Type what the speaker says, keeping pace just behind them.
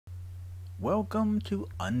Welcome to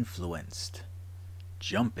Unfluenced.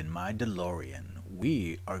 Jump in my DeLorean.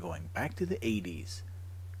 We are going back to the 80s.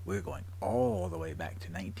 We're going all the way back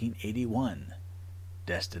to 1981.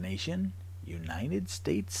 Destination, United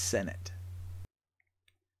States Senate.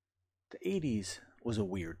 The 80s was a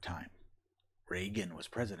weird time. Reagan was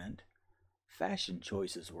president. Fashion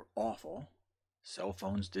choices were awful. Cell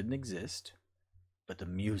phones didn't exist. But the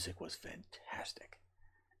music was fantastic.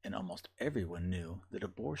 And almost everyone knew that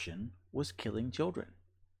abortion was killing children.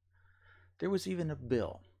 There was even a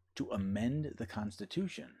bill to amend the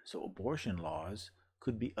Constitution so abortion laws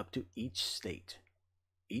could be up to each state.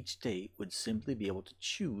 Each state would simply be able to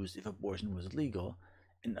choose if abortion was legal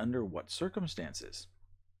and under what circumstances.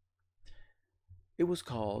 It was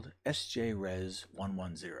called SJ Res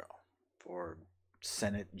 110 for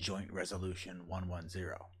Senate Joint Resolution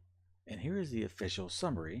 110. And here is the official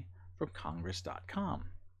summary from Congress.com.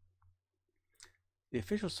 The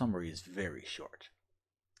official summary is very short.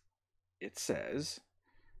 It says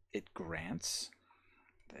it grants,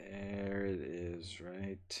 there it is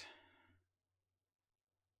right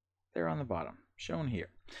there on the bottom, shown here.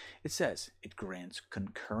 It says it grants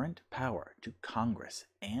concurrent power to Congress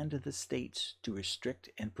and the states to restrict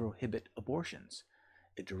and prohibit abortions.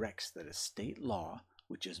 It directs that a state law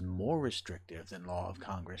which is more restrictive than law of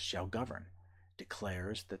Congress shall govern,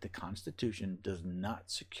 declares that the Constitution does not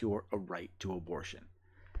secure a right to abortion.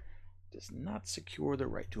 Does not secure the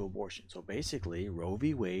right to abortion. So basically, Roe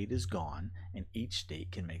v. Wade is gone, and each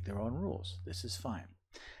state can make their own rules. This is fine.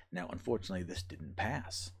 Now, unfortunately, this didn't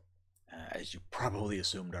pass, as you probably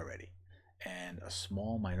assumed already, and a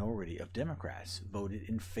small minority of Democrats voted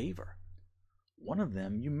in favor. One of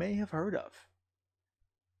them you may have heard of.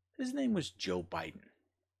 His name was Joe Biden.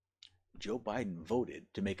 Joe Biden voted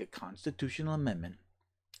to make a constitutional amendment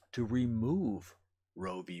to remove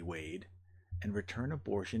Roe v. Wade and return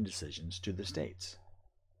abortion decisions to the states.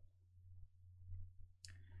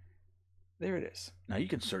 There it is. Now you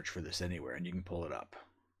can search for this anywhere and you can pull it up.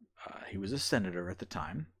 He was a senator at the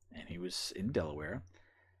time, and he was in Delaware,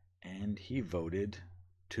 and he voted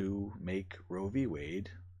to make Roe v.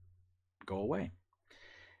 Wade go away.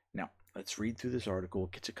 Now, let's read through this article.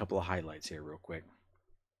 Get a couple of highlights here real quick.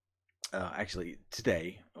 Actually,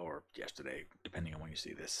 today, or yesterday, depending on when you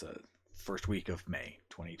see this, first week of May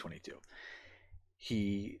 2022,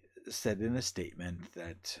 he said in a statement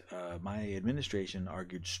that my administration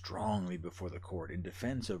argued strongly before the court in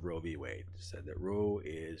defense of Roe v. Wade. Said that Roe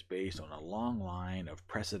is based on a long line of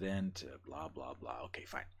precedent, blah, blah, blah. Okay,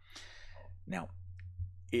 fine. Now,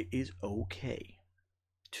 it is okay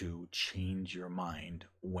to change your mind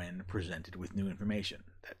when presented with new information.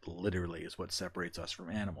 That literally is what separates us from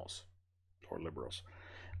animals or liberals.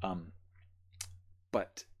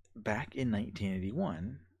 But back in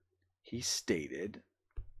 1981, he stated,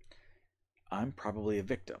 I'm probably a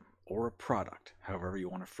victim or a product, however you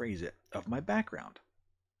want to phrase it, of my background.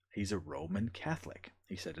 He's a Roman Catholic,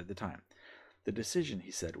 he said at the time. The decision,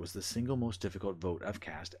 he said, was the single most difficult vote I've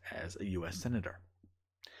cast as a U.S. Senator.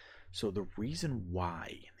 So the reason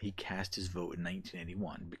why he cast his vote in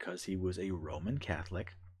 1981, because he was a Roman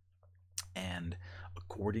Catholic, and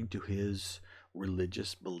according to his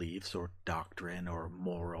religious beliefs or doctrine or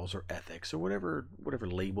morals or ethics or whatever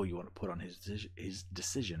label you want to put on his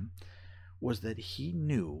decision, was that he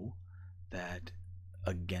knew that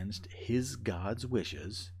against his God's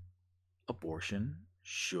wishes, abortion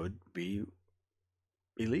should be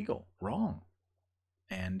illegal, wrong.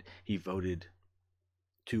 And he voted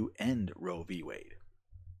to end Roe v. Wade.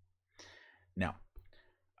 Now,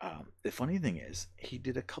 the funny thing is, he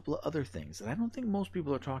did a couple of other things that I don't think most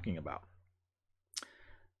people are talking about.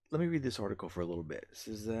 Let me read this article for a little bit. This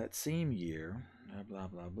is that same year, blah,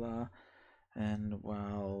 blah, blah. And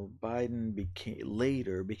while Biden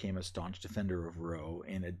later became a staunch defender of Roe,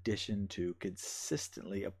 in addition to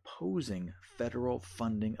consistently opposing federal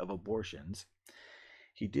funding of abortions,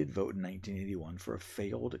 he did vote in 1981 for a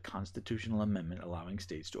failed constitutional amendment allowing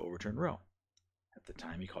states to overturn Roe. At the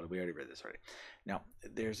time, he called it, we already read this already. Now,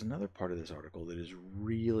 there's another part of this article that is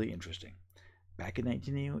really interesting. Back in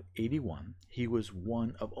 1981, he was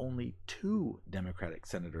one of only 2 Democratic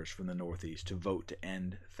senators from the Northeast to vote to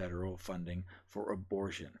end federal funding for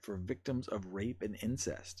abortion for victims of rape and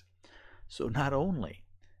incest. So not only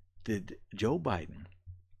did Joe Biden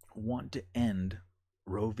want to end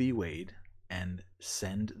Roe v. Wade and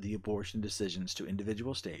send the abortion decisions to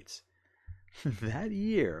individual states, that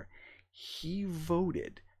year he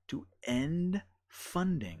voted to end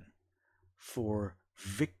funding for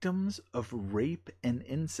victims of rape and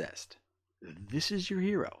incest. This is your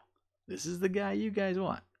hero. This is the guy you guys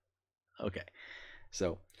want. Okay,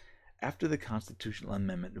 so After the constitutional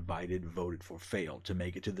amendment Biden voted for failed to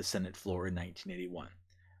make it to the Senate floor in 1981,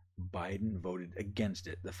 Biden voted against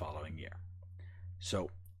it the following year. So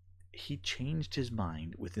he changed his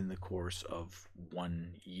mind within the course of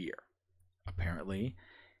 1 year. Apparently,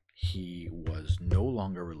 he was no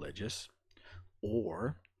longer religious,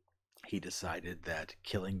 or he decided that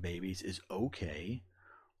killing babies is okay,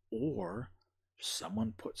 or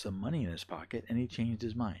someone put some money in his pocket and he changed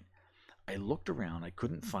his mind. I looked around, I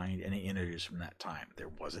couldn't find any interviews from that time. There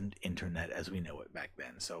wasn't internet as we know it back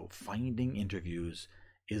then, so finding interviews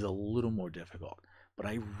is a little more difficult. But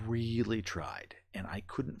I really tried, and I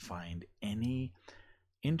couldn't find any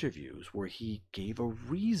interviews where he gave a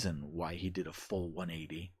reason why he did a full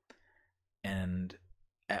 180, and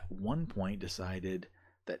at one point decided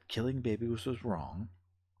that killing babies was wrong,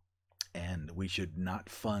 and we should not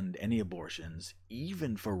fund any abortions,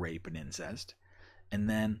 even for rape and incest, and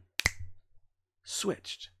then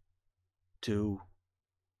switched to,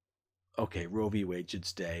 okay, Roe v. Wade should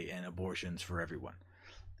stay and abortions for everyone.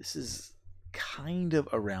 This is kind of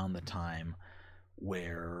around the time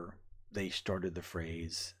where they started the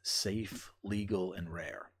phrase safe, legal, and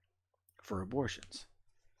rare for abortions.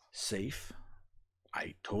 Safe,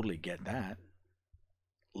 I totally get that.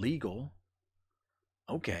 Legal,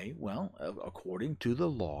 okay, well, according to the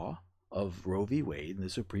law of Roe v. Wade and the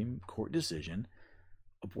Supreme Court decision,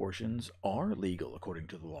 abortions are legal according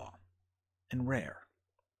to the law, and rare.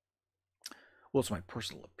 Well, it's my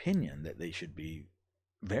personal opinion that they should be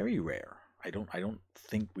very rare. I don't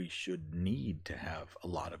think we should need to have a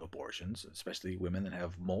lot of abortions, especially women that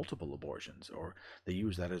have multiple abortions, or they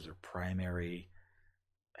use that as their primary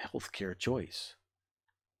healthcare choice.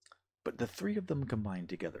 But the three of them combined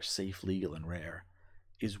together, safe, legal, and rare,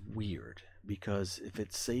 is weird, because if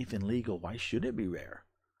it's safe and legal, why should it be rare?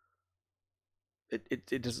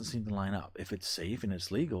 It doesn't seem to line up. If it's safe and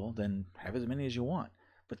it's legal, then have as many as you want.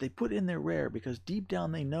 But they put in there rare because deep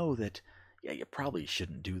down they know that, yeah, you probably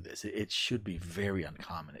shouldn't do this. It should be very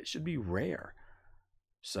uncommon. It should be rare.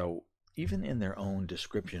 So even in their own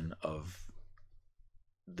description of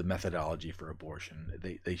the methodology for abortion,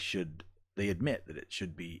 they admit that it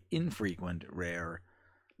should be infrequent, rare,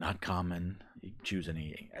 not common. You can choose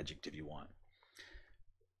any adjective you want.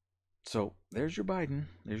 So there's your Biden.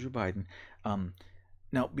 There's your Biden.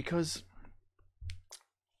 Now, because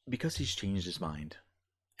he's changed his mind,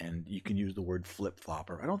 and you can use the word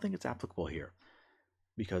flip-flopper, I don't think it's applicable here,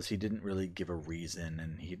 because he didn't really give a reason,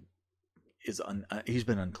 and he's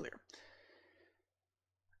been unclear.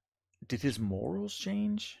 Did his morals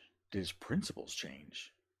change? Did his principles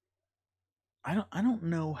change? I don't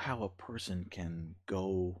know how a person can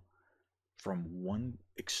go from one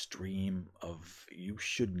extreme of you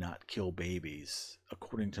should not kill babies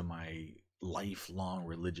according to my lifelong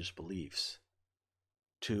religious beliefs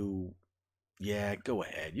to, yeah, go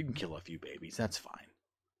ahead, you can kill a few babies, that's fine.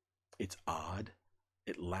 It's odd.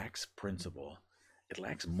 It lacks principle. It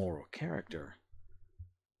lacks moral character.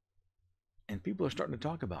 And people are starting to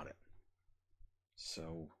talk about it.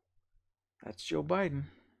 So that's Joe Biden.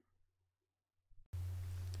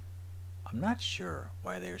 I'm not sure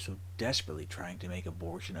why they are so desperately trying to make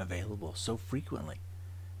abortion available so frequently.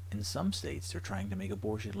 In some states, they're trying to make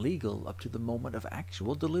abortion legal up to the moment of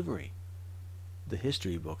actual delivery. The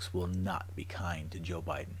history books will not be kind to Joe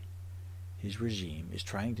Biden. His regime is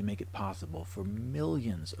trying to make it possible for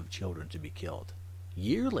millions of children to be killed,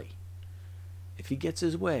 yearly. If he gets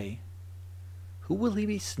his way, who will he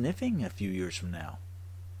be sniffing a few years from now?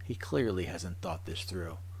 He clearly hasn't thought this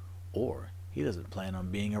through, or he doesn't plan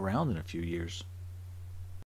on being around in a few years.